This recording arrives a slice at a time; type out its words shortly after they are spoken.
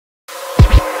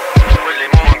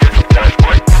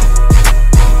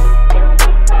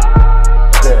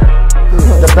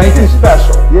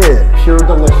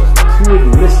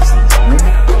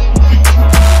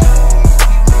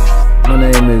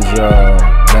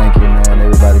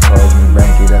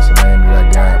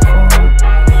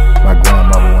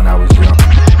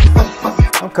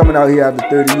coming out here after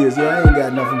 30 years, yeah, I ain't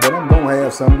got nothing, but I'm gonna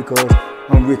have something because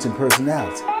I'm rich in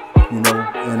personality, you know,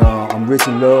 and I'm rich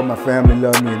in love. My family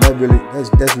love me, and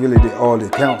that's really all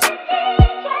that counts.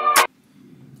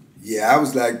 Yeah, I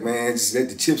was like, man, just let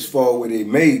the chips fall where they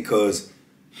may, because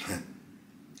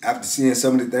after seeing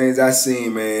some of the things I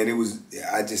seen, man,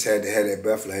 I just had to have that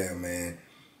Bethlehem, man,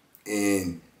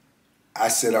 and I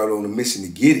set out on a mission to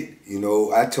get it. You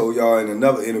know, I told y'all in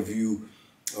another interview,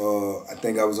 I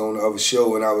think I was on the other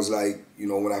show, and I was like, you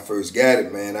know, when I first got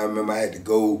it, man, I remember I had to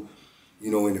go, you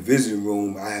know, in the visiting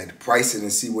room. I had to price it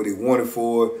and see what they wanted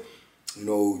for it. You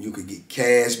know, you could get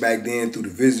cash back then through the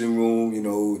visiting room. You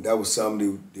know, that was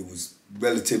something that was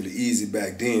relatively easy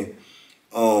back then.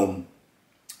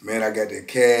 Man, I got that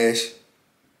cash.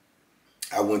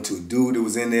 I went to a dude that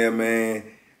was in there, man.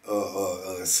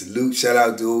 Salute, shout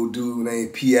out to old dude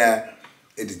named P.I.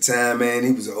 At the time, man,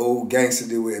 he was an old gangster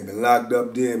that had been locked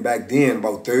up back then,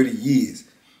 about 30 years.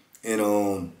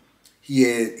 And he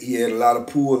had a lot of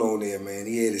pull on there, man.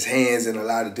 He had his hands in a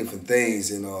lot of different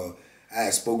things. And I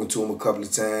had spoken to him a couple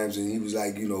of times, and he was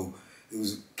like, you know, it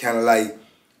was kind of like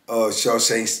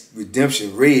Shawshank's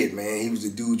Redemption Red, man. He was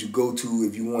the dude you go to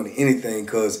if you wanted anything,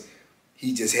 because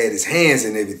he just had his hands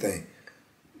in everything.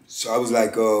 So I was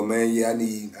like, man, yeah, I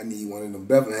need one of them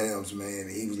Bethlehems, man.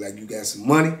 And he was like, you got some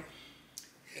money?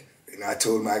 And I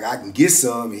told him I can get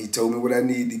some. And he told me what I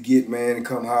needed to get, man, and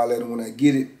come holler at him when I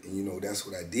get it. And, you know, that's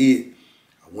what I did.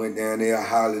 I went down there, I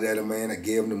hollered at him, man. I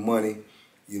gave him the money.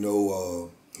 You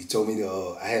know, he told me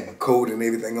I had my coat and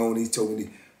everything on. He told me to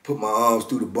put my arms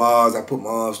through the bars. I put my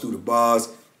arms through the bars.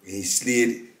 And he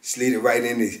slid it right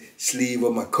in the sleeve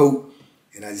of my coat.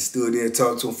 And I just stood there and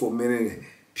talked to him for a minute and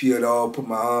peeled off, put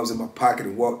my arms in my pocket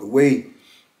and walked away.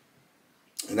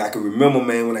 And I can remember,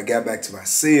 man, when I got back to my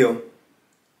cell,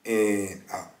 and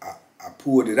I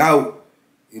pulled it out,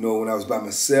 you know, when I was by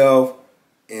myself,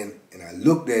 and I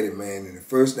looked at it, man, and the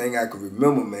first thing I could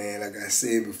remember, man, like I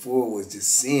said before, was just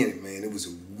seeing it, man. It was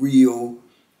a real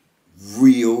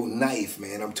knife,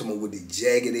 man. I'm talking about with the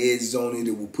jagged edges on it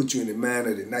that will put you in the mind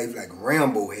of the knife like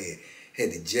Rambo had.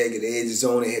 Had the jagged edges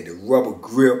on it, had the rubber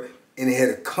grip, and it had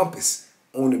a compass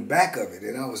on the back of it.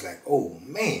 And I was like, oh,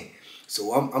 man.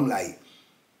 So I'm like,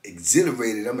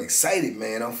 exhilarated, I'm excited,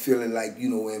 man. I'm feeling like, you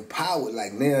know, empowered,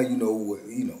 like now, you know,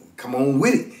 come on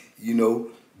with it, you know.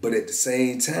 But at the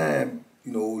same time,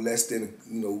 you know, less than,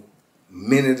 you know,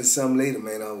 minute or something later,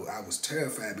 man, I was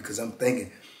terrified, because I'm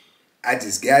thinking, I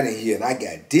just got in here and I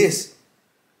got this.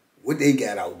 What they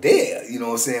got out there, you know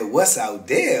what I'm saying? What's out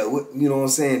there? What, you know what I'm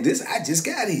saying? This, I just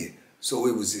got here. So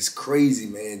it was just crazy,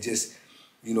 man. Just,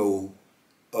 you know,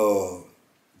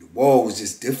 the wall was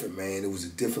just different, man. It was a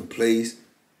different place,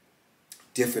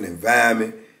 different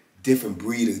environment, different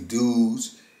breed of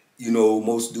dudes. You know,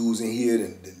 most dudes in here,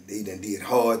 they done did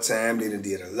hard time. They done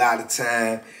did a lot of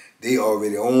time. They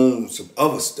already own some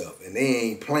other stuff, and they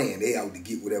ain't playing. They out to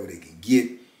get whatever they can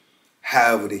get,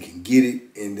 however they can get it,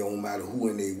 and it don't matter who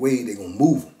in their way, they gonna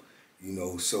move them. You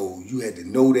know, so you had to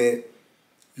know that.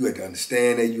 You had to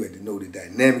understand that. You had to know the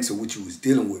dynamics of what you was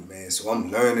dealing with, man. So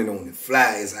I'm learning on the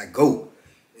fly as I go,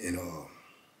 and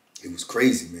it was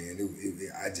crazy, man.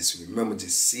 I just remember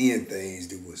just seeing things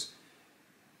that was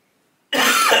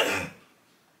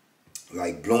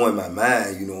like blowing my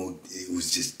mind, you know. It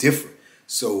was just different.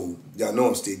 So y'all know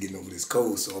I'm still getting over this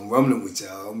cold, so I'm rumbling with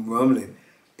y'all. I'm rumbling.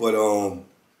 But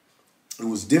it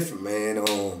was different,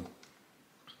 man.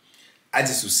 I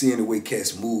just was seeing the way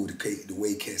cats move, the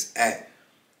way cats act,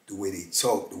 the way they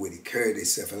talk, the way they carry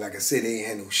themselves. And like I said, they ain't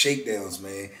had no shakedowns,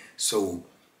 man. So,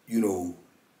 you know,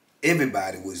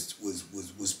 everybody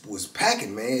was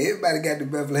packing, man. Everybody got the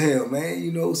Bethlehem, man,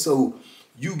 you know. So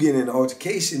you get in an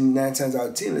altercation, 9 times out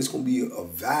of 10, it's going to be a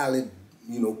violent,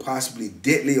 you know, possibly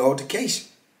deadly altercation.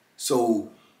 So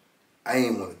I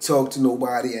ain't want to talk to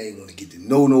nobody. I ain't want to get to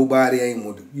know nobody. I ain't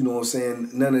want to, you know what I'm saying,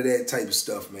 none of that type of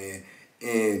stuff, man.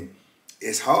 And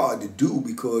it's hard to do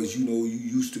because, you know, you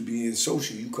used to being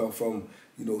social. You come from,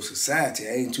 you know, society.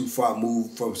 I ain't too far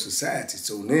moved from society.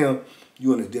 So now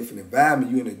you're in a different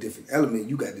environment. You're in a different element.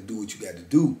 You got to do what you got to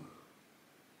do.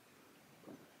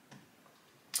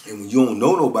 And when you don't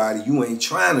know nobody, you ain't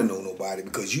trying to know nobody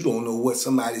because you don't know what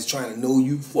somebody's trying to know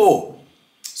you for.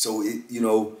 So, you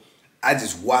know, I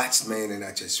just watched, man, and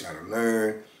I just tried to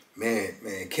learn. Man,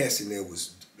 cats in there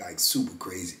was like super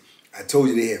crazy. I told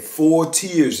you they had 4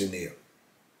 tiers in there.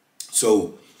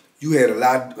 So you had a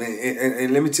lot,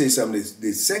 and let me tell you something,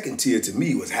 the second tier to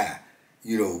me was high.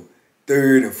 You know,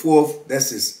 3rd and 4th,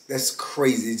 that's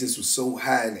crazy. It just was so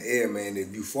high in the air, man.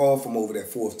 If you fall from over that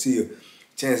 4th tier,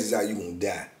 chances are you're going to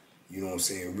die. You know what I'm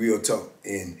saying? Real talk.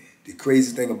 And the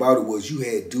crazy thing about it was you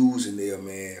had dudes in there,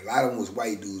 man. A lot of them was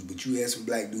white dudes, but you had some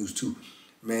black dudes too.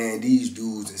 Man, these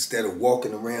dudes, instead of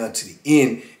walking around to the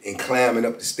end and climbing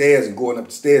up the stairs and going up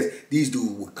the stairs, these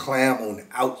dudes would climb on the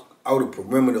outer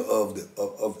perimeter of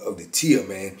the tier,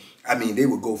 man. I mean, they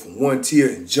would go from one tier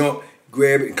and jump,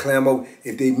 grab it, and climb over.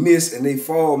 If they miss and they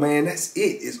fall, man, that's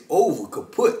it. It's over,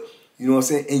 kaput. You know what I'm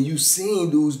saying? And you seen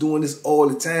dudes doing this all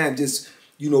the time. Just,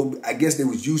 you know, I guess they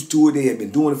was used to it. They had been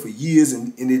doing it for years,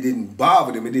 and it didn't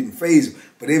bother them. It didn't faze them.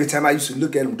 But every time I used to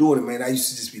look at them doing it, man, I used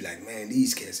to just be like, man,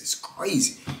 these cats is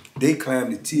crazy. They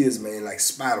climbed the tiers, man, like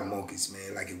spider monkeys,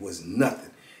 man, like it was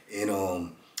nothing.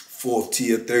 And fourth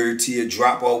tier, third tier,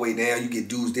 drop all the way down. You get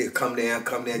dudes there, come down,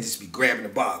 just be grabbing the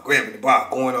bar,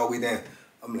 going all the way down.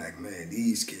 I'm like, man,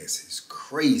 these cats is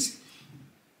crazy.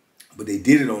 But they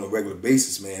did it on a regular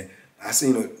basis, man. I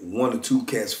seen one or two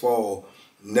cats fall.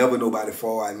 Never nobody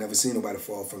fall. I never seen nobody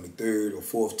fall from the third or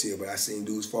fourth tier, but I seen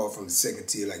dudes fall from the second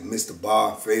tier, like Mr.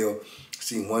 Bar fell. I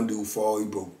seen one dude fall. He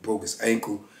broke his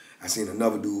ankle. I seen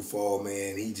another dude fall,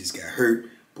 man. He just got hurt,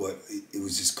 but it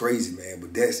was just crazy, man.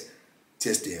 But that's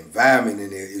just the environment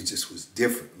in there. It just was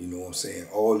different, you know what I'm saying?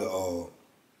 All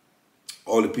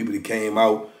the people that came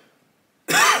out,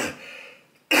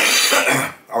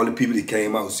 all the people that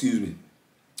came out,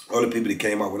 all the people that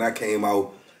came out, when I came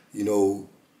out, you know,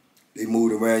 they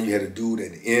moved around. You had a dude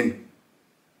at the end.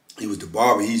 He was the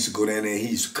barber. He used to go down there and he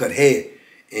used to cut hair.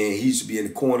 And he used to be in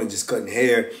the corner just cutting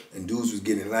hair. And dudes was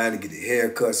getting in line to get their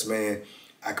haircuts, man.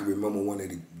 I can remember one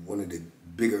of the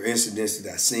bigger incidents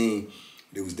that I seen.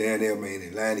 They was down there, man,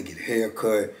 in line to get a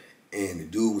haircut. And the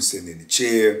dude was sitting in the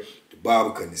chair. The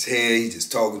barber cutting his hair. He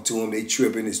just talking to him. They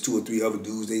tripping. There's two or three other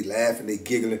dudes. They laughing. They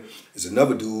giggling. There's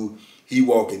another dude. He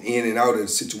walking in and out of the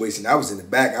situation. I was in the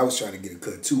back. I was trying to get a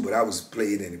cut too, but I was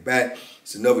playing in the back.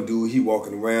 It's another dude. He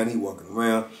walking around.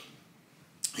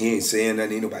 He ain't saying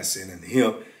nothing. Ain't nobody saying nothing to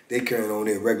him. They carrying on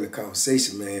their regular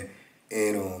conversation, man.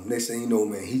 And next thing you know,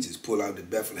 man, he just pulled out the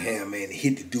Bethlehem, man, and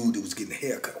hit the dude that was getting a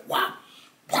haircut. Whop,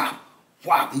 whop,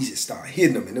 whop. He just started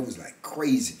hitting him, and it was like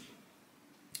crazy.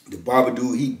 The barber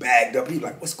dude, he bagged up. He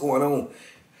like, what's going on?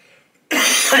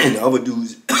 And the other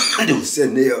dudes, they was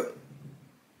sitting there.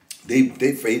 They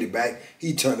faded back.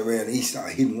 He turned around and he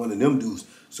started hitting one of them dudes.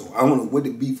 So I don't know what the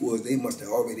beef was. They must have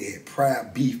already had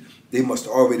prior beef. They must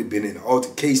have already been in an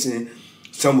altercation.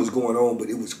 Something was going on, but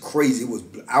it was crazy.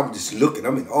 I was just looking.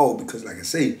 I'm in awe because, like I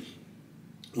say,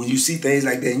 when you see things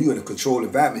like that and you're in a controlled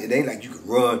environment, it ain't like you can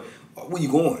run. Where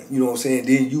you going? You know what I'm saying?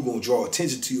 Then you going to draw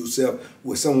attention to yourself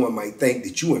where someone might think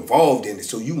that you involved in it.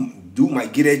 So dude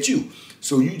might get at you.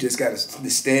 So you just got to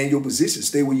stay in your position,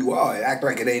 stay where you are, and act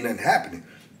like it ain't nothing happening.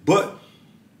 But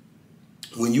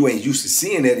when you ain't used to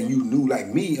seeing that and you knew like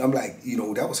me, I'm like, you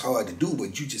know, that was hard to do,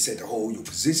 but you just had to hold your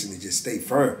position and just stay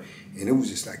firm. And it was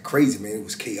just like crazy, man. It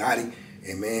was chaotic.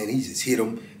 And, man, he just hit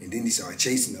him. And then he started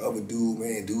chasing the other dude,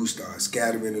 man. Dude started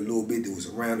scattering a little bit that was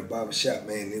around the barbershop,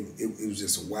 man. It was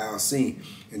just a wild scene.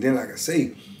 And then, like I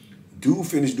say, dude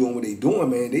finished doing what they doing,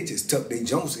 man. They just tuck their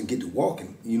jumps and get to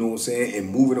walking, you know what I'm saying, and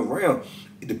moving around.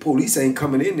 The police ain't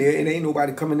coming in there, and ain't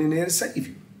nobody coming in there to save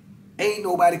you. Ain't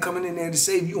nobody coming in there to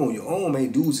save you on your own,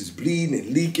 man. Dudes is bleeding and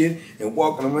leaking and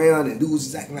walking around, and dudes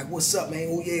is acting like, what's up, man?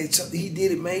 Oh, yeah, he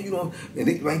did it, man. You know, and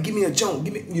they, man, give me a jump.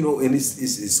 Give me, you know, and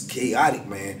it's chaotic,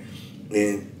 man.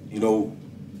 And, you know,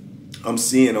 I'm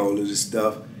seeing all of this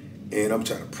stuff, and I'm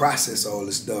trying to process all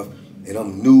this stuff. And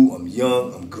I'm new, I'm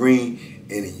young, I'm green,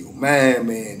 and in your mind,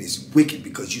 man, it's wicked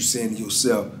because you saying to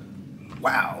yourself,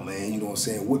 wow, man, you know what I'm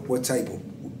saying? What type of,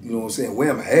 you know what I'm saying? Where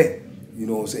am I at? You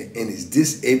know what I'm saying? And it's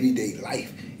this everyday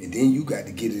life. And then you got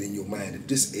to get it in your mind of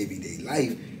this everyday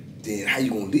life. Then how you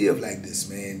going to live like this,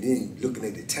 man? Then looking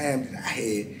at the time that I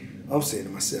had, I'm saying to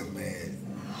myself, man,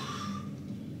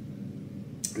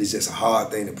 it's just a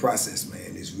hard thing to process,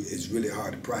 man. It's really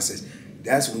hard to process.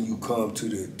 That's when you come to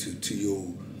your,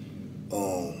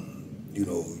 you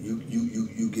know,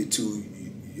 you get to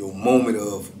your moment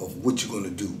of what you're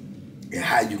going to do and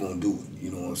how you're going to do it.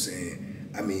 You know what I'm saying?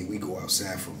 I mean, we go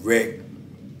outside for rec.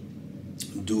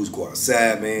 Dudes go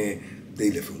outside, man. They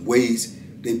lifting weights.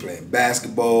 They playing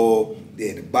basketball. They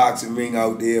had the boxing ring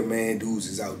out there, man. Dudes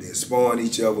is out there sparring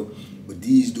each other. But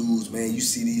these dudes, man, you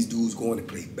see these dudes going to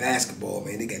play basketball,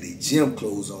 man. They got their gym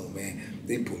clothes on, man.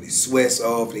 They pull their sweats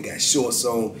off. They got shorts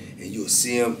on. And you'll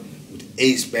see them with the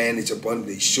ace bandage up under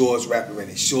their shorts, wrapped around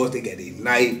their shorts. They got their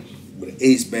knife with an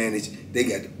ace bandage. They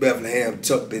got the Bethlehem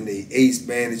tucked in their ace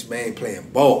bandage, man, playing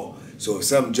ball. So if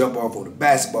something jump off on the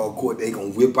basketball court, they gonna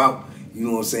whip out. You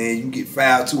know what I'm saying? You get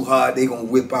fouled too hard, they gonna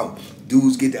whip out.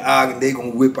 Dudes get the arguing, they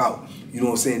gonna whip out. You know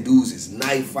what I'm saying? Dudes is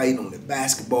knife fighting on the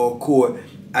basketball court.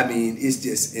 I mean, it's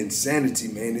just insanity,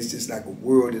 man. It's just like a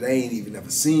world that I ain't even ever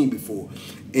seen before.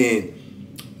 And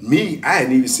me, I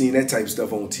hadn't even seen that type of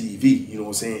stuff on TV, you know what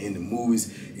I'm saying, in the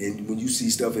movies. And when you see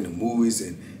stuff in the movies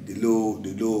and the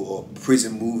little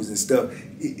prison movies and stuff,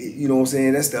 you know what I'm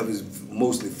saying, that stuff is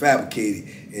mostly fabricated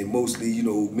and mostly, you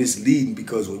know, misleading,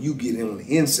 because when you get in on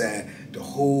the inside, the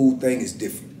whole thing is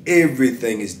different.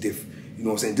 Everything is different. You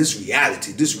know what I'm saying? This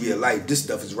reality, this real life, this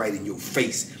stuff is right in your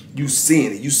face. You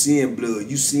seeing it. You seeing blood.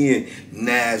 You seeing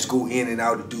knives go in and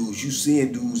out of dudes. You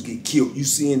seeing dudes get killed. You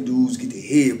seeing dudes get their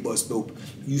head bust open.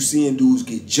 You seeing dudes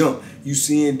get jumped. You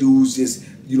seeing dudes just,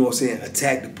 you know what I'm saying,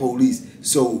 attack the police.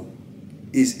 So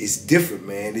it's different,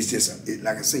 man. It's just,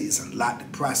 like I say, it's a lot to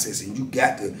process, and you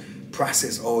got to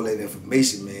process all that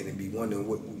information, man, and be wondering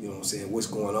what, you know what I'm saying, what's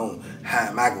going on. How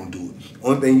am I gonna do it?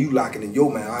 Only thing you locking in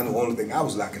your mind, I know the only thing I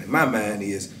was locking in my mind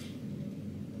is,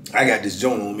 I got this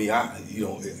joint on me.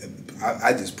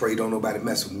 I just pray don't nobody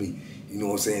mess with me. You know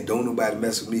what I'm saying? Don't nobody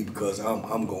mess with me, because I'm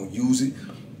gonna use it.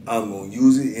 I'm gonna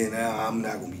use it, and I'm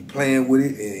not gonna be playing with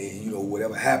it. And you know,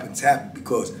 whatever happens, happen.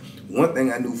 Because one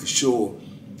thing I knew for sure,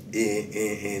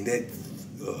 and that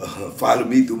followed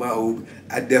me through my whole,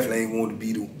 I definitely ain't want to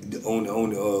be on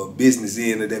the business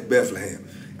end of that Bethlehem.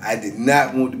 I did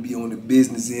not want to be on the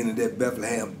business end of that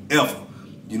Bethlehem ever.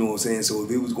 You know what I'm saying? So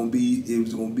if it was gonna be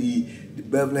the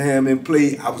Bethlehem in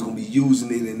play, I was gonna be using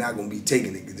it and not gonna be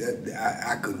taking it, because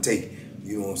I couldn't take it.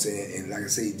 You know what I'm saying? And like I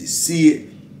say, to see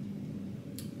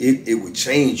it would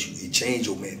change you. It changed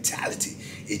your mentality.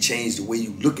 It changed the way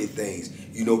you look at things.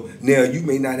 You know, now you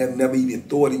may not have never even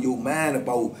thought in your mind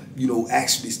about, you know,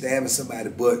 actually stabbing somebody,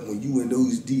 but when you in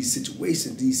these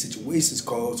situations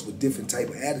calls for different type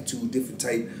of attitude, different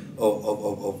type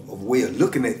of way of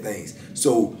looking at things.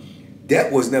 So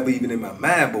that was never even in my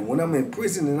mind. But when I'm in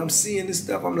prison and I'm seeing this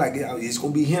stuff, I'm like, yeah, it's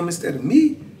gonna be him instead of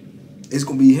me. It's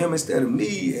gonna be him instead of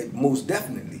me, most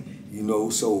definitely. You know,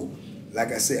 so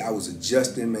like I said, I was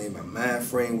adjusting, man. My mind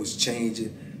frame was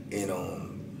changing, and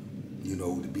you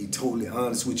know, to be totally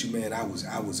honest with you, man, I was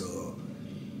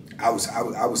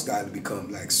starting to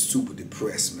become like super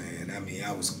depressed, man. I mean,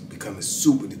 I was becoming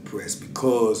super depressed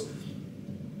because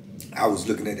I was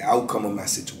looking at the outcome of my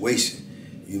situation.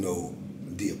 You know,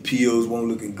 the appeals weren't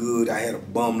looking good. I had a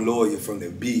bum lawyer from the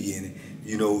beginning,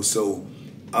 you know, so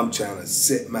I'm trying to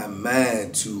set my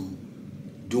mind to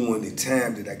doing the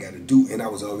time that I got to do, and I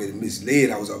was already misled.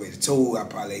 I was already told I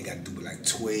probably ain't got to do like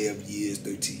 12 years,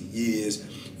 13 years,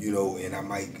 you know, and I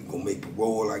might go make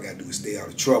parole. All I got to do is stay out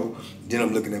of trouble. Then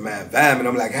I'm looking at my environment.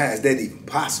 I'm like, how is that even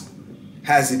possible?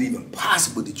 How is it even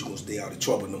possible that you're going to stay out of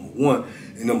trouble, number one?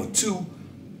 And number two,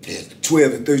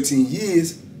 12 and 13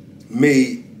 years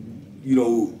made, you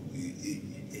know,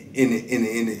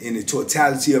 in the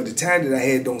totality of the time that I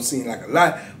had, don't seem like a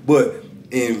lot, but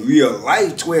in real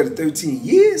life, 12 to 13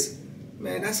 years,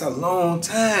 man, that's a long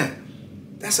time.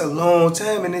 That's a long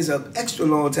time, and it's an extra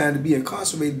long time to be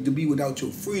incarcerated, to be without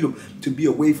your freedom, to be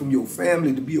away from your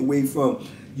family, to be away from,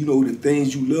 you know, the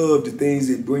things you love, the things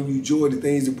that bring you joy, the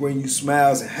things that bring you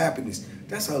smiles and happiness.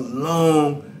 That's a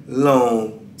long,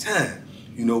 long time,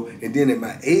 you know. And then at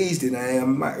my age that I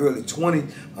am, in my early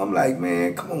 20s, I'm like,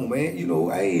 man, come on, man. You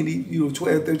know, I ain't, you know,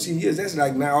 12, 13 years. That's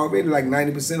like now already like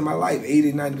 90% of my life,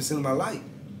 80, 90% of my life.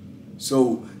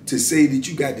 So to say that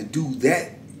you got to do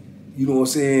that, you know what I'm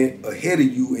saying, ahead of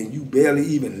you, and you barely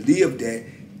even live that,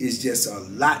 is just a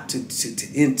lot to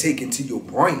intake into your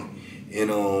brain. And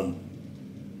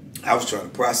I was trying to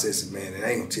process it, man, and I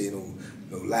ain't gonna tell you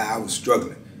no lie. I was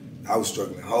struggling. I was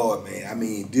struggling hard, man. I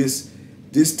mean,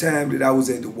 this time that I was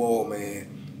at the wall,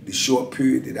 man, the short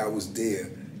period that I was there,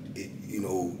 you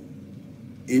know,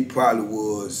 it probably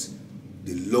was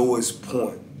the lowest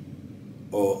point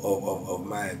of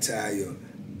my entire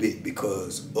bit,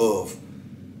 because of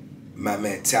my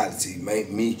mentality,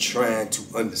 me trying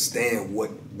to understand what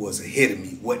was ahead of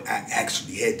me, what I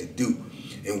actually had to do,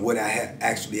 and what I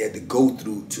actually had to go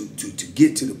through to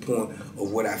get to the point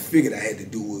of what I figured I had to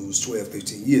do when it was 12,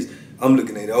 13 years. I'm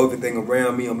looking at everything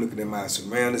around me. I'm looking at my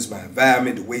surroundings, my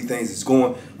environment, the way things is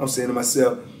going. I'm saying to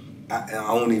myself, I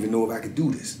don't even know if I could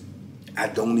do this. I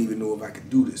don't even know if I could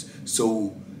do this.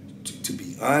 So to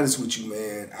be honest with you,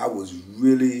 man, I was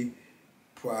really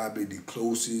probably the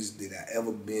closest that I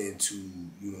ever been to,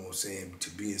 you know what I'm saying,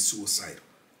 to being suicidal.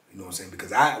 You know what I'm saying?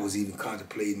 Because I was even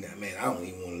contemplating that, man, I don't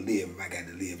even want to live if I got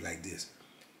to live like this.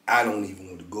 I don't even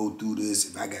want to go through this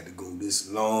if I got to go this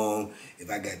long,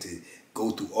 if I got to go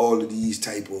through all of these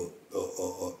type of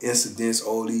incidents,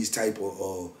 all these type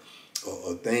of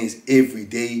things every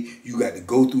day. You got to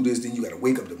go through this, then you got to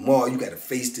wake up tomorrow, you got to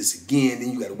face this again,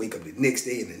 then you got to wake up the next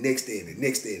day and the next day and the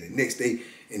next day and the next day,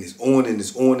 and it's on and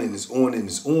it's on and it's on and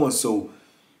it's on. So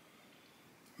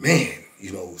man,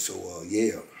 you know, so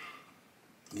yeah.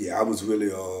 Yeah, I was really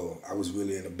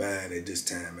in a bind at this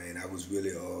time, man. I was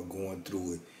really going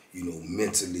through it, you know,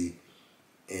 mentally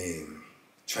and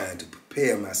trying to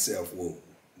prepare myself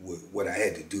with what I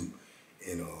had to do.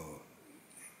 And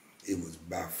it was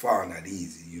by far not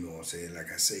easy, you know what I'm saying?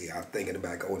 Like I say, I'm thinking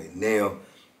back on it now.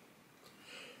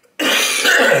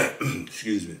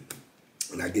 Excuse me.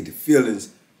 And I get the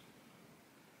feelings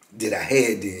that I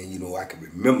had then, you know, I can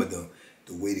remember them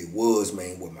the way they was,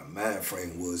 man, what my mind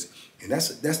frame was. And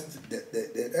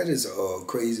that is a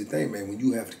crazy thing, man, when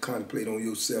you have to contemplate on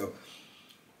yourself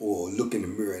or look in the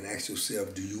mirror and ask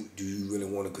yourself, do you really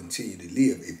want to continue to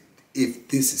live if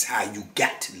this is how you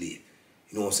got to live?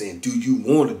 You know what I'm saying? Do you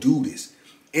want to do this?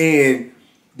 And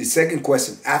the second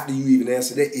question after you even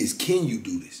answer that is, can you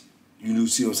do this? You know,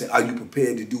 see what I'm saying? Are you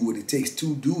prepared to do what it takes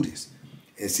to do this?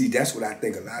 And see, that's what I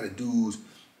think a lot of dudes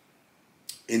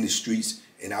in the streets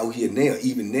and out here now,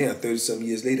 even now, 30-something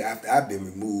years later, after I've been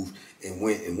removed and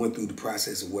went through the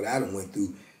process of what I done went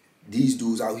through, these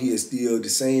dudes out here still the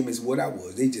same as what I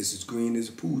was. They just as green as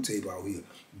a pool table out here.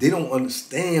 They don't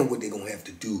understand what they're going to have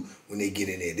to do when they get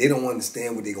in there. They don't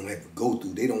understand what they're going to have to go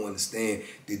through. They don't understand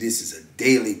that this is a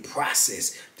daily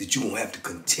process that you're going to have to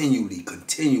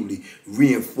continually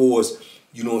reinforce,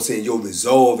 you know what I'm saying, your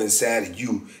resolve inside of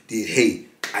you that, hey,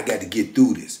 I got to get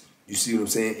through this. You see what I'm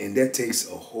saying? And that takes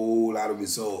a whole lot of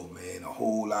resolve, man. A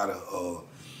whole lot of,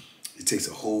 it takes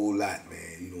a whole lot,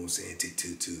 man. You know what I'm saying?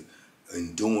 To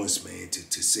endurance, man.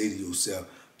 To say to yourself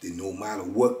that no matter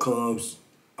what comes,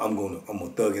 I'm gonna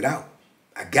thug it out.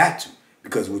 I got to,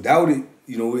 because without it,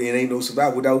 you know, it ain't no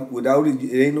survival. Without it,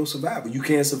 it ain't no survival. You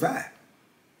can't survive.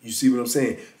 You see what I'm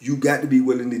saying? You got to be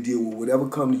willing to deal with whatever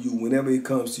comes to you, whenever it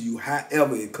comes to you,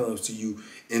 however it comes to you,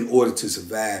 in order to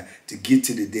survive, to get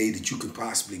to the day that you can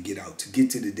possibly get out, to get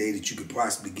to the day that you can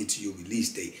possibly get to your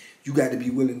release date. You got to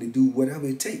be willing to do whatever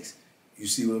it takes. You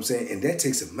see what I'm saying? And that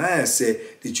takes a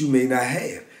mindset that you may not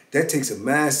have. That takes a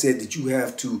mindset that you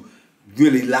have to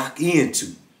really lock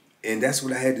into. And that's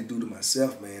what I had to do to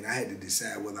myself, man. I had to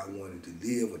decide whether I wanted to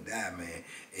live or die, man.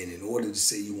 And in order to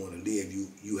say you want to live,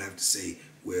 you have to say,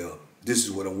 well, this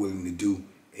is what I'm willing to do,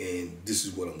 and this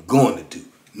is what I'm going to do,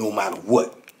 no matter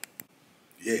what.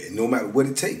 Yeah, no matter what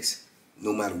it takes.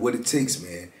 No matter what it takes,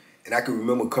 man. And I can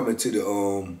remember coming to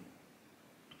the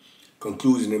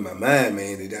conclusion in my mind,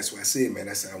 man, that that's what I said, man,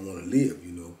 that's how I want to live,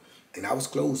 you know. And I was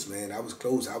close, man. I was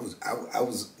close. I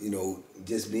was, you know,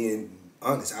 just being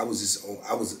honest. I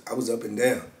was up and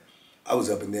down. I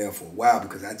was up and down for a while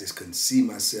because I just couldn't see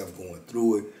myself going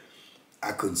through it.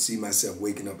 I couldn't see myself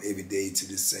waking up every day to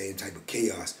the same type of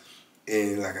chaos.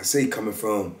 And like I say, coming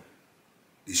from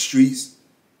the streets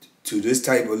to this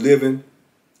type of living,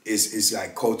 it's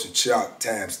like culture shock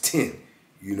times 10,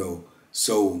 you know.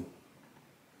 So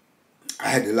I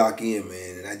had to lock in,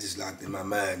 man, and I just locked in my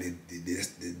mind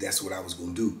that that's what I was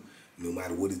going to do, no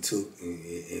matter what it took,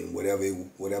 and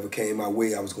whatever came my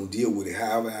way, I was going to deal with it,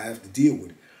 however I have to deal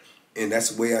with it. And that's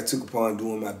the way I took upon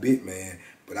doing my bit, man.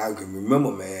 But I can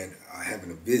remember, man, having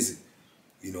a visit.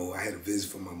 You know, I had a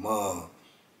visit from my mom,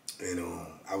 and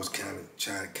I was kind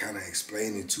of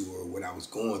explaining to her what I was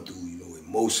going through, you know,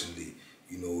 emotionally,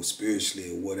 you know,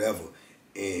 spiritually or whatever.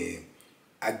 And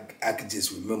I could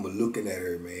just remember looking at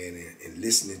her, man, and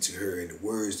listening to her and the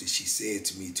words that she said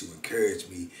to me to encourage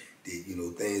me that, you know,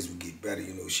 things would get better.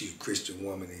 You know, she a Christian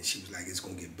woman, and she was like, it's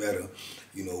going to get better.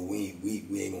 You know, we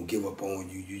ain't going to give up on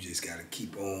you. You just got to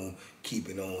keep on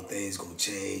keeping on. Things going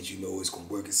to change. You know, it's going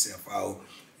to work itself out.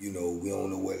 You know, we don't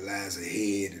know what lies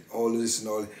ahead and all of this and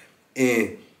all that.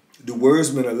 And the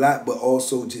words meant a lot, but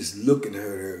also just looking at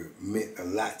her meant a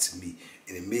lot to me.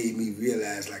 And it made me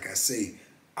realize, like I say,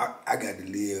 I got to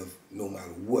live no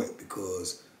matter what,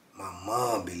 because my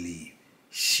mom believed.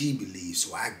 She believed,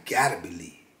 so I got to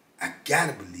believe. I got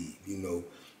to believe, you know.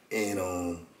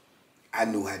 And I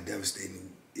knew how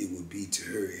devastating it would be to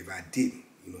her if I didn't,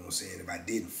 you know what I'm saying, if I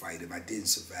didn't fight, if I didn't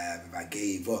survive, if I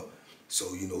gave up.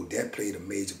 So, you know, that played a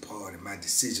major part in my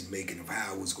decision-making of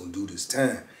how I was going to do this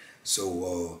time.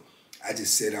 So I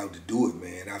just set out to do it,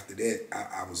 man. After that,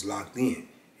 I was locked in,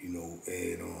 you know,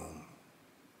 and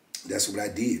that's what I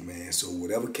did, man. So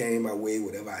whatever came my way,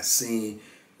 whatever I seen,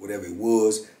 whatever it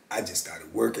was, I just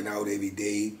started working out every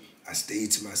day. I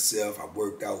stayed to myself. I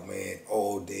worked out, man,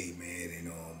 all day, man.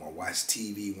 And I watched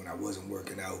TV when I wasn't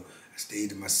working out. I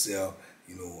stayed to myself.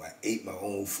 You know, I ate my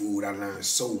own food. I learned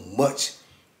so much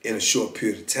in a short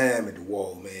period of time at the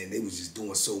wall, man. They was just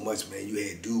doing so much, man. You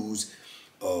had dudes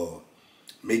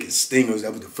making stingers.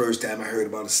 That was the first time I heard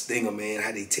about a stinger, man.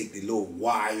 How they take the little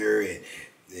wire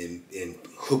and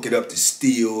hook it up to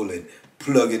steel and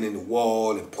plug it in the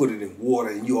wall and put it in water,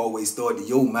 and you always thought in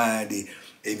your mind that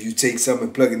if you take something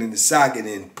and plug it in the socket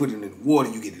and put it in the water,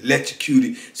 you get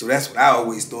electrocuted. So that's what I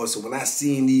always thought. So when I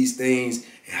seen these things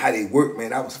and how they work,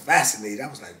 man, I was fascinated. I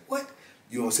was like, what?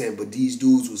 You know what I'm saying? But these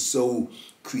dudes were so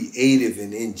creative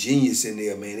and ingenious in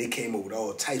there, man. They came up with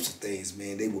all types of things,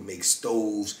 man. They would make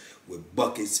stoves with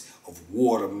buckets of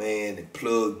water, man, and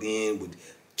plugged in, would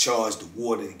charge the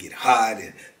water to get hot,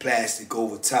 and plastic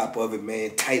over top of it,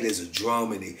 man, tight as a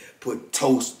drum, and they put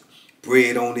toast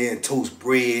bread on there and toast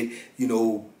bread, you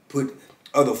know, put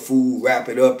other food, wrap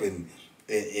it up and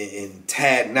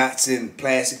tied knots in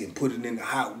plastic and put it in the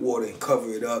hot water and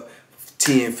cover it up for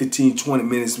 10, 15, 20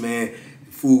 minutes, man.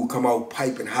 The food come out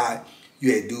piping hot.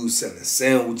 You had dudes selling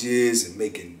sandwiches and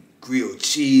making grilled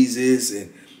cheeses,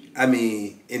 and I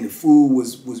mean, and the food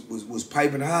was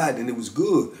piping hot and it was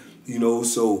good, you know.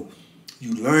 So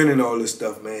you learning all this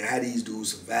stuff, man, how these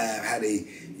dudes survive, how they,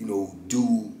 you know,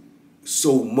 do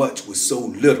so much with so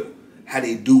little, how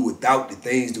they do without the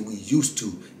things that we used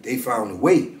to. They found a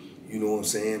way, you know what I'm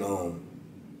saying?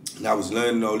 And I was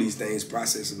learning all these things,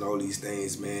 processing all these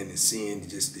things, man, and seeing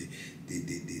just the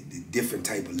different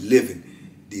type of living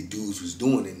the dudes was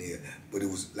doing in there. But it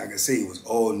was, like I say, it was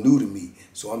all new to me.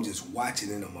 So I'm just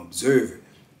watching and I'm observing.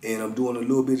 And I'm doing a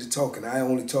little bit of talking. I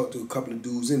only talked to a couple of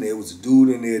dudes in there. There was a dude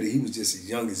in there that he was just as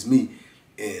young as me.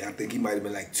 And I think he might have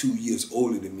been like 2 years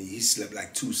older than me. He slept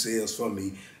like 2 cells from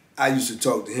me. I used to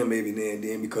talk to him every now and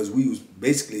then because we was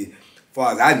basically, as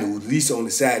far as I knew, at least on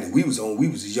the side that we was on, we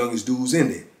was the youngest dudes in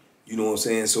there. You know what I'm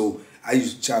saying? So I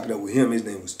used to chop it up with him. His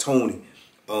name was Tony.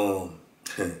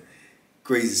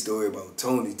 Crazy story about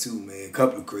Tony too, man. A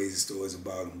couple of crazy stories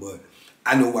about him. But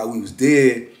I know while we was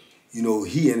there, you know,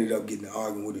 he ended up getting an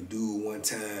argument with a dude one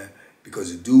time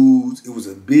because the dudes, it was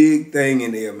a big thing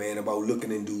in there, man, about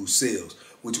looking in dudes' cells,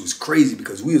 which was crazy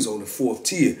because we was on the 4th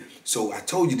tier. So I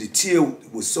told you the tier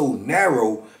was so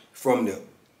narrow from the,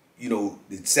 you know,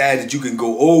 the side that you can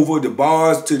go over the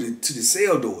bars to the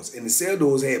cell doors, and the cell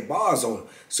doors had bars on them,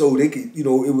 so they could, you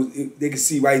know, they could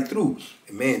see right through.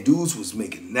 And man, dudes was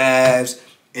making knives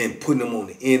and putting them on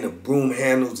the end of broom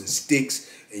handles and sticks.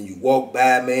 And you walk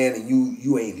by, man, and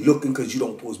you ain't looking because you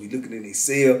don't supposed to be looking in their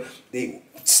cell. They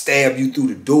stab you through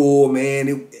the door,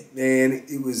 man.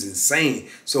 It was insane.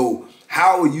 So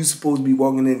how are you supposed to be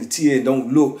walking in the tier and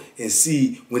don't look and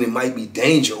see when it might be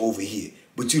danger over here,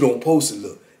 but you don't supposed to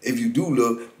look? If you do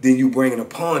look, then you bringing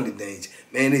upon the danger.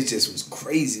 Man, it just was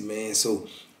crazy, man. So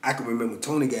I can remember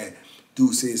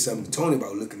dude said something to Tony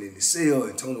about looking in the cell,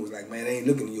 and Tony was like, man, I ain't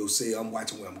looking in your cell. I'm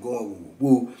watching where I'm going. Woo,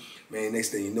 woo, woo. Man, next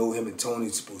thing you know, him and Tony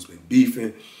supposed to be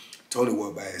beefing. Tony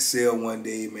walked by his cell one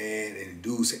day, man, and the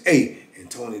dude said, hey, and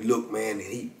Tony looked, man, and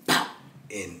he pop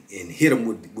and hit him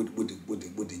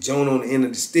with the joint on the end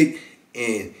of the stick,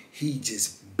 and he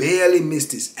just barely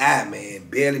missed his eye, man,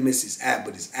 barely missed his eye,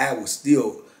 but his eye was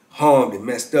still harmed and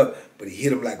messed up, but he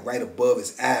hit him like right above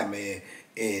his eye, man,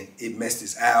 and it messed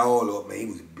his eye all up, man. He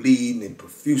was bleeding and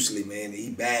profusely, man. And he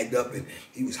bagged up and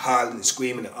he was hollering and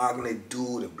screaming and arguing at the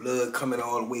dude, and blood coming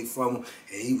all the way from him.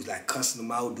 And he was like cussing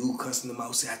him out, dude cussing him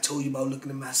out, say, I told you about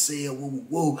looking in my cell, whoa,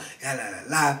 whoa, whoa, la, la, la,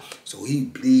 la. So he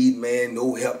bleed, man,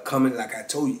 no help coming. Like I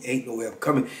told you, ain't no help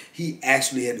coming. He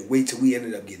actually had to wait till we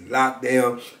ended up getting locked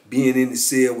down, being in the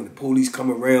cell when the police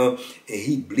come around, and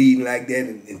he bleeding like that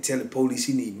and telling the police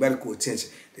he need medical attention.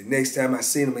 The next time I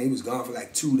seen him, man, he was gone for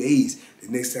like 2 days. The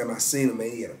next time I seen him,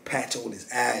 man, he had a patch on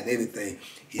his eye and everything.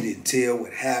 He didn't tell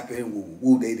what happened. Woo,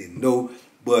 woo, they didn't know.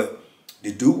 But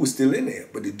the dude was still in there.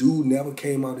 But the dude never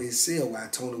came out of his cell while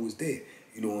Tony was there.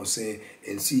 You know what I'm saying?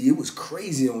 And see, it was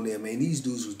crazy on there, man. These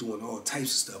dudes was doing all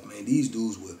types of stuff, man. These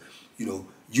dudes were, you know,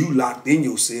 you locked in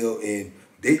your cell and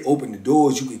they open the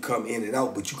doors, you could come in and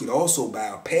out, but you could also buy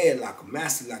a padlock, a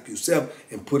master lock yourself,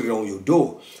 and put it on your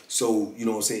door. So, you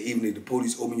know what I'm saying, even if the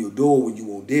police open your door when you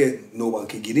weren't there, nobody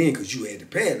can get in because you had the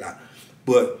padlock.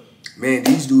 But, man,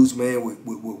 these dudes, man, would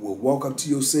walk up to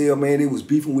your cell, man. They was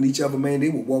beefing with each other, man. They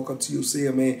would walk up to your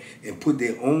cell, man, and put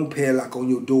their own padlock on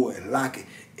your door and lock it,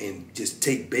 and just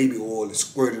take baby oil and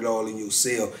squirt it all in your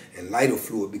cell and lighter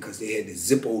fluid, because they had the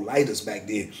Zippo lighters back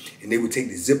then. And they would take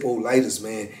the Zippo lighters,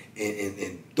 man,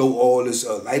 and throw all this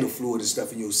lighter fluid and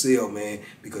stuff in your cell, man,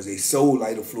 because they sold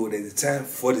lighter fluid at the time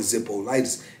for the Zippo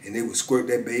lighters. And they would squirt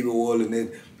that baby oil and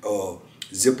that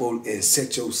Zippo and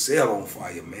set your cell on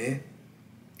fire, man.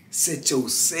 Set your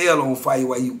cell on fire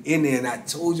while you in there. And I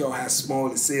told y'all how small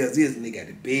the cells is, and they got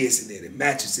the beds in there, the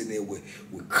mattress in there with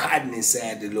cotton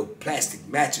inside, the little plastic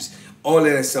mattress. All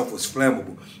of that stuff was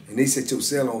flammable. And they set your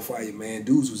cell on fire, man.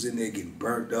 Dudes was in there getting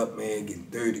burnt up, man, getting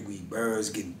 30-degree burns,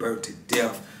 getting burnt to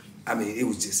death. I mean, it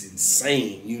was just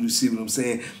insane. You see what I'm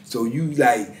saying? So you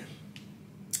like,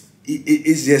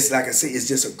 it's just, like I say, it's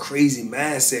just a crazy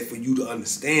mindset for you to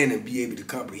understand and be able to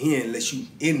comprehend unless you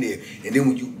in there. And then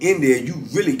when you in there, you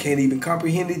really can't even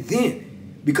comprehend it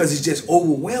then, because it's just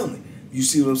overwhelming. You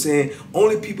see what I'm saying?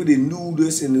 Only people that knew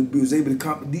this and was able to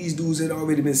comprehend, these dudes had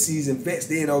already been seasoned vets.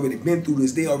 They had already been through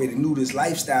this. They already knew this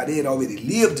lifestyle. They had already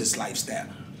lived this lifestyle.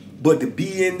 But to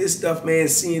be in this stuff, man,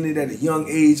 seeing it at a young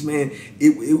age, man,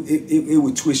 it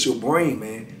would twist your brain,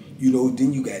 man. You know,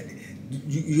 then you got,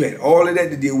 you had all of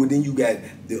that to deal with. Then you got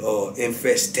the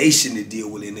infestation to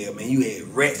deal with in there, man. You had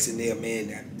rats in there,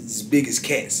 man, as big as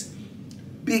cats.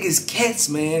 Big as cats,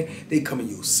 man. They come in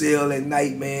your cell at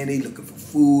night, man. They looking for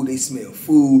food. They smell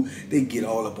food. They get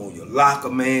all up on your locker,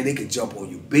 man. They could jump on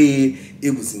your bed.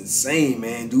 It was insane,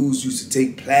 man. Dudes used to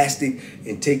take plastic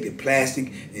and take the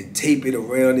plastic and tape it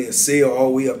around their cell all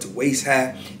the way up to waist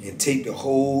high and tape the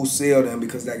whole cell down,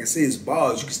 because, like I said, it's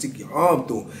bars. You can stick your arm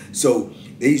through them. So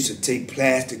they used to take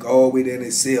plastic all the way down their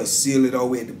cell, seal it all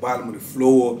the way at the bottom of the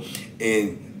floor,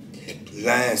 and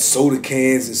line soda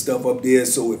cans and stuff up there,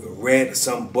 so if a rat or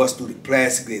something bust through the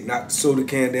plastic, they knock the soda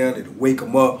can down, it'll wake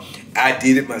them up. I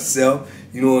did it myself,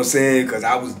 you know what I'm saying, because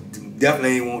I was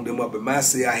definitely ain't want them up in my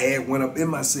cell. I had one up in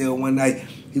my cell one night.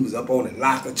 He was up on the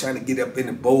locker trying to get up in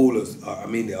the bowl of,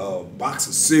 the box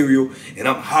of cereal, and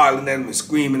I'm hollering at him and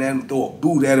screaming at him, throw a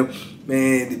boot at him.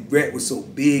 Man, the rat was so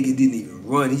big, it didn't even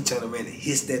run. He turned around and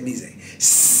hissed at me, he's like,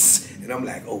 "Sss," and I'm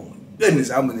like, oh my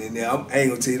goodness, I'm in there. I ain't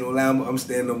gonna tell you no lie. I'm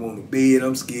standing up on the bed.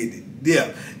 I'm scared to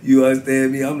death. You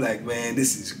understand me? I'm like, man,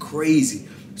 this is crazy.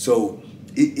 So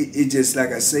it just, like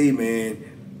I say, man,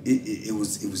 it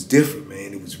was different,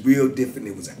 man. It was real different.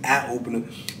 It was an eye opener.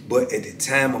 But at the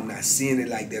time, I'm not seeing it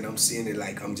like that. I'm seeing it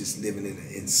like I'm just living in an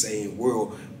insane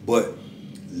world. But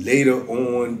later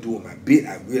on, doing my bit,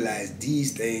 I realized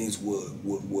these things was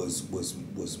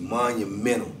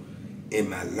monumental in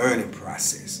my learning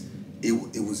process.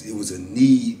 It was a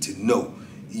need to know,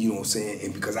 you know what I'm saying?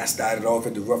 And because I started off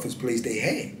at the roughest place they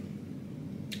had.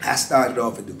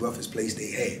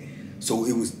 So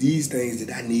it was these things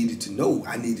that I needed to know.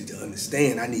 I needed to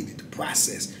understand. I needed to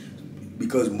process.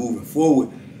 Because moving forward,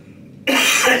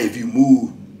 if you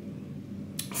move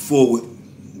forward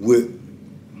with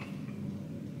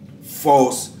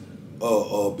false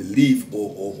belief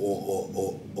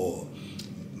or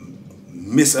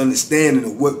misunderstanding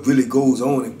of what really goes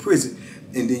on in prison,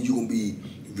 and then you're going to be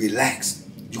relaxed,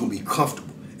 you're going to be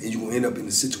comfortable, and you're going to end up in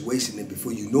a situation, and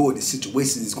before you know it, the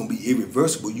situation is going to be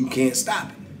irreversible. You can't stop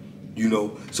it, you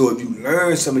know. So if you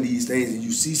learn some of these things and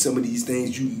you see some of these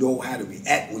things, you know how to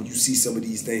react when you see some of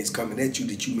these things coming at you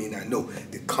that you may not know.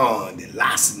 The con, the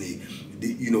larceny,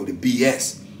 the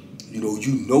BS. You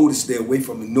know to stay away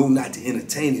from it, know not to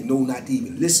entertain it, know not to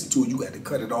even listen to it. You got to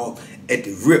cut it off at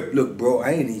the rip. Look, bro, I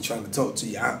ain't even trying to talk to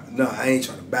you. I ain't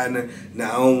trying to buy nothing.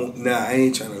 I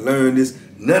ain't trying to learn this.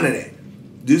 None of that.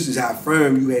 This is how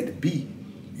firm you had to be.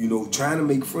 You know, trying to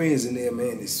make friends in there,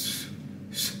 man, it's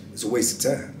a waste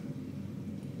of time.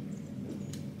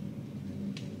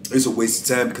 It's a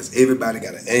waste of time because everybody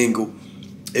got an angle.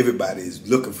 Everybody is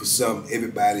looking for something.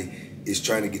 Everybody is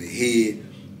trying to get ahead.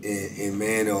 And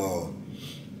man,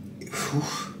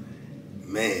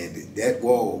 that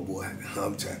wall, boy,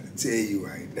 I'm trying to tell you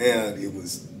right now, it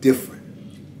was different.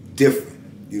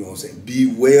 You know what I'm saying?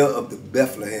 Beware of the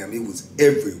Bethlehem. It was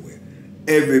everywhere.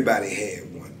 Everybody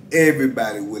had one.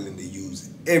 Everybody willing to use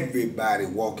it. Everybody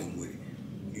walking with it.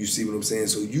 You see what I'm saying?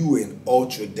 So you were in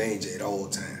ultra danger at all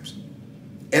times.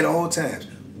 At all times.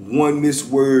 One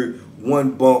misword,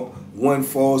 one bump, one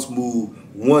false move,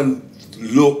 one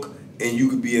look, and you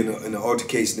could be in an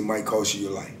altercation that might cost you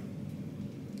your life.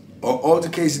 Or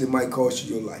altercation that might cost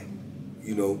you your life,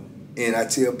 you know. And I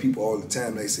tell people all the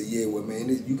time, they say, yeah, well, man,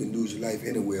 you can lose your life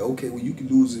anywhere. Okay, well, you can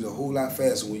lose it a whole lot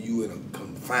faster when you're in a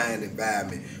confined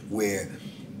environment where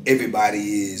everybody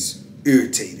is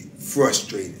irritated,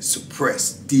 frustrated,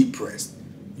 suppressed, depressed,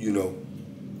 you know.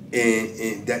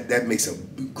 And that makes a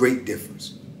great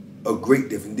difference. A great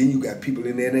difference. Then you got people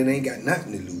in there that ain't got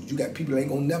nothing to lose. You got people that ain't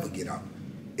gonna never get out.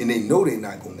 And they know they're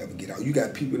not gonna never get out. You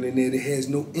got people in there that has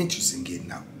no interest in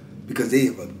getting out because they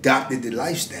have adopted the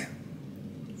lifestyle.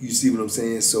 You see what I'm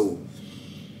saying? So,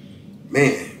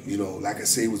 man, you know, like I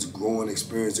say, it was a growing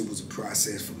experience. It was a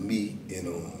process for me. And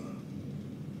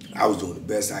I was doing the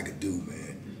best I could do,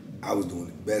 man. I was doing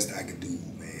the best I could do,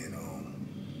 man.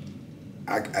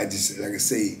 I just, like I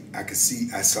say,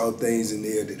 I saw things in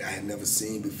there that I had never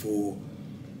seen before.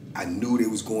 I knew they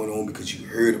was going on because you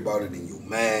heard about it in your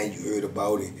mind. You heard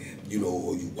about it, you know,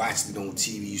 or you watched it on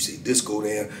TV. You say, this go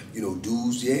down. You know,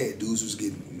 dudes was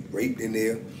getting raped in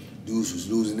there. Dudes was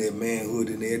losing their manhood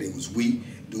in there. They was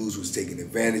weak. Dudes was taking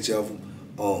advantage of them.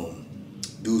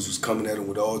 Dudes was coming at them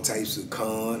with all types of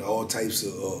con, all types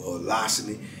of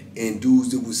larceny, and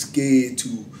dudes that was scared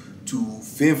to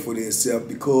fend for themselves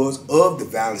because of the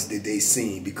violence that they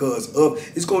seen. Because of,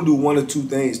 it's gonna do one or two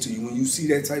things to you. When you see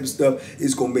that type of stuff,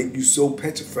 it's gonna make you so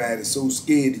petrified and so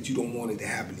scared that you don't want it to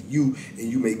happen to you, and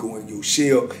you may go in your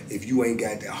shell if you ain't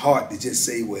got the heart to just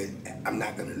say, well, I'm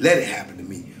not gonna let it happen to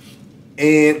me.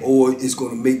 And or it's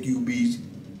gonna make you be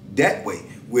that way,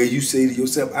 where you say to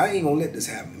yourself, I ain't gonna let this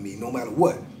happen to me no matter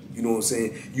what. You know what I'm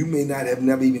saying? You may not have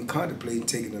never even contemplated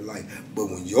taking a life, but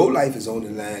when your life is on the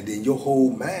line, then your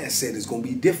whole mindset is going to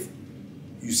be different.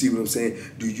 You see what I'm saying?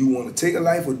 Do you want to take a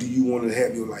life, or do you want to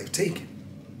have your life taken?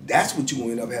 That's what you're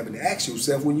going to end up having to ask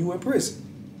yourself when you're in prison.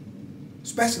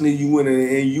 Especially you in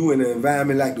an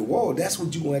environment like the wall, that's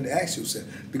what you're going to have to ask yourself.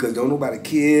 Because don't nobody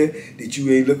care that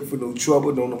you ain't looking for no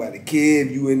trouble. Don't nobody care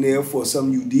if you in there for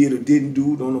something you did or didn't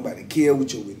do. Don't nobody care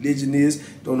what your religion is.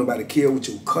 Don't nobody care what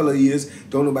your color is.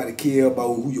 Don't nobody care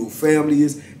about who your family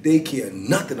is. They care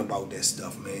nothing about that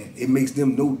stuff, man. It makes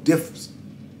them no difference.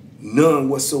 None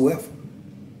whatsoever.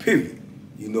 Period.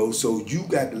 You know, so you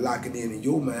got to lock it in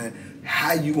your mind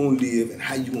how you going to live and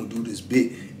how you going to do this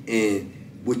bit, and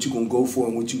what you gonna go for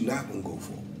and what you not gonna go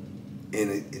for.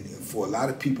 And for a lot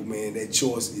of people, man, that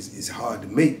choice is hard to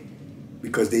make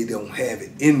because they don't have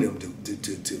it in them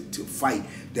to fight.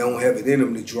 They don't have it in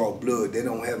them to draw blood. They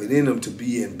don't have it in them to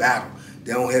be in battle.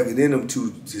 They don't have it in them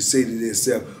to say to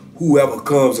themselves, whoever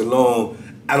comes along,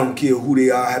 I don't care who they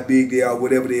are, how big they are,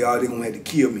 whatever they are, they're gonna have to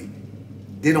kill me.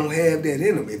 They don't have that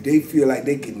in them. If they feel like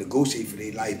they can negotiate for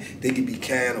their life, they can be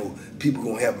kind, or people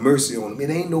gonna have mercy on them.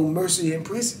 It ain't no mercy in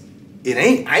prison. It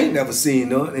ain't. I ain't never seen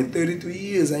none. In 33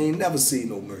 years, I ain't never seen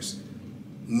no mercy.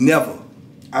 Never.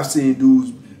 I've seen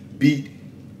dudes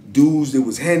beat dudes that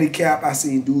was handicapped. I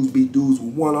seen dudes beat dudes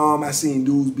with one arm. I seen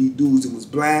dudes beat dudes that was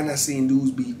blind. I seen dudes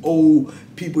beat old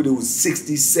people that was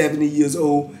 60, 70 years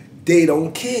old. They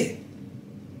don't care.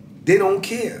 They don't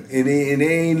care. And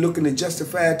they ain't looking to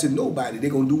justify it to nobody. They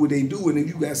gonna do what they do, and if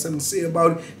you got something to say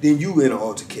about it, then you in an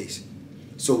altercation.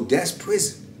 So that's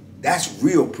prison. That's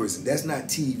real prison. That's not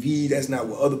TV. That's not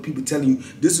what other people telling you.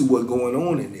 This is what's going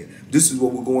on in there. This is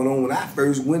what was going on when I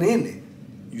first went in there.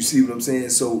 You see what I'm saying?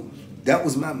 So that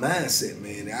was my mindset,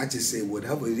 man. I just said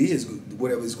whatever it is,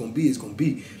 whatever it's going to be, it's going to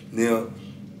be. Now,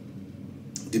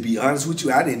 to be honest with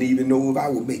you, I didn't even know if I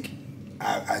would make it.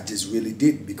 I just really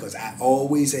didn't, because I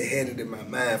always had it in my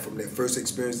mind from that first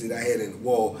experience that I had in the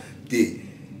wall that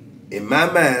in my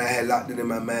mind, I had locked it in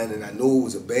my mind, and I know it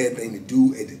was a bad thing to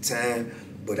do at the time.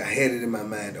 But I had it in my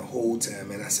mind the whole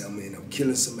time, and I said, I'm gonna end up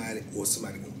killing somebody, or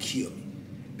somebody gonna kill me.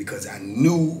 Because I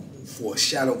knew for a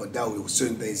shadow of a doubt there were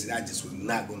certain things that I just was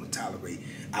not gonna tolerate.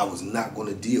 I was not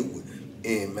gonna deal with.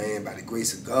 And man, by the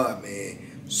grace of God, man,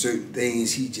 certain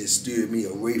things he just steered me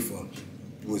away from.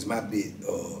 It was my bit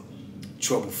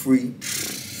trouble-free,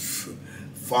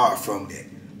 far from that.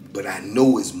 But I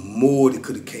know it's more that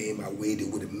could have came my way that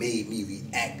would have made me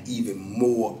react even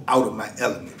more out of my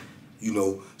element, you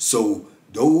know. So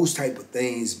those type of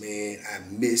things, man, I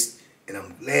missed, and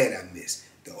I'm glad I missed.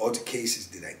 The altercations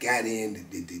that I got in,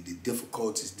 the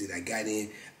difficulties that I got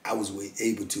in, I was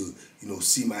able to, you know,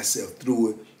 see myself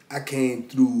through it. I came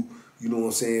through, you know what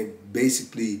I'm saying,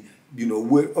 basically, you know,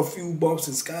 with a few bumps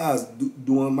and scars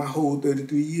during my whole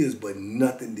 33 years, but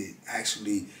nothing that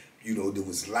actually, you know, that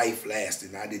was life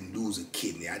lasting. I didn't lose a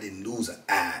kidney. I didn't lose an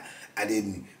eye. I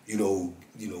didn't, you know,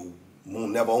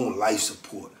 never own life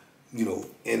support. You know,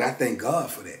 and I thank God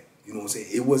for that. You know what I'm saying?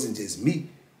 It wasn't just me.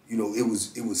 You know, it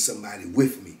was somebody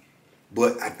with me.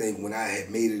 But I think when I had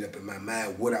made it up in my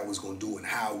mind what I was going to do and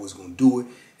how I was going to do it,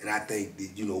 and I think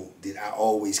that, you know, that I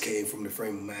always came from the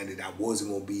frame of mind that I wasn't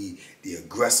going to be the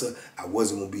aggressor. I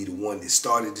wasn't going to be the one that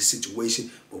started the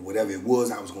situation. But whatever it was,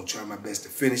 I was going to try my best to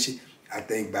finish it. I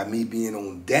think by me being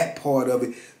on that part of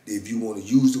it, if you want to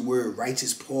use the word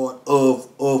righteous part of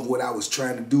what I was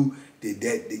trying to do,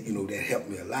 that you know, that helped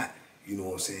me a lot. You know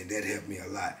what I'm saying? That helped me a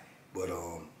lot. But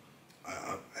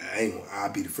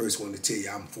I'll be the first one to tell you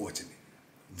I'm fortunate.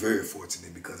 Very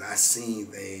fortunate, because I seen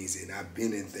things and I've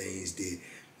been in things that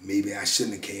maybe I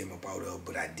shouldn't have came up out of,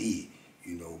 but I did.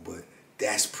 You know, but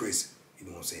that's prison. You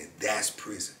know what I'm saying? That's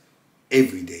prison.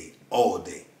 Every day, all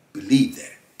day. Believe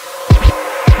that.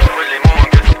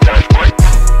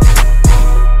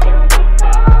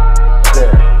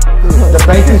 The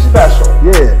bacon special.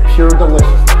 Yeah. Pure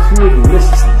deliciousness. Pure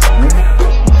deliciousness, man.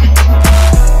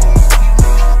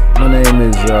 My name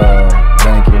is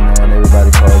Banky, man.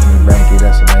 Everybody calls me Banky.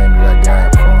 That's a name that I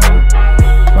got from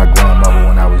my grandmother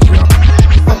when I was young.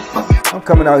 I'm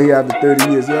coming out here after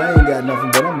 30 years. Yeah, I ain't got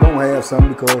nothing, but I'm gonna have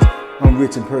something because I'm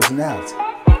rich in personality.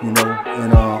 you know,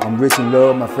 and I'm rich in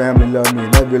love. My family love me,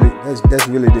 and that's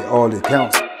really all that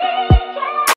counts.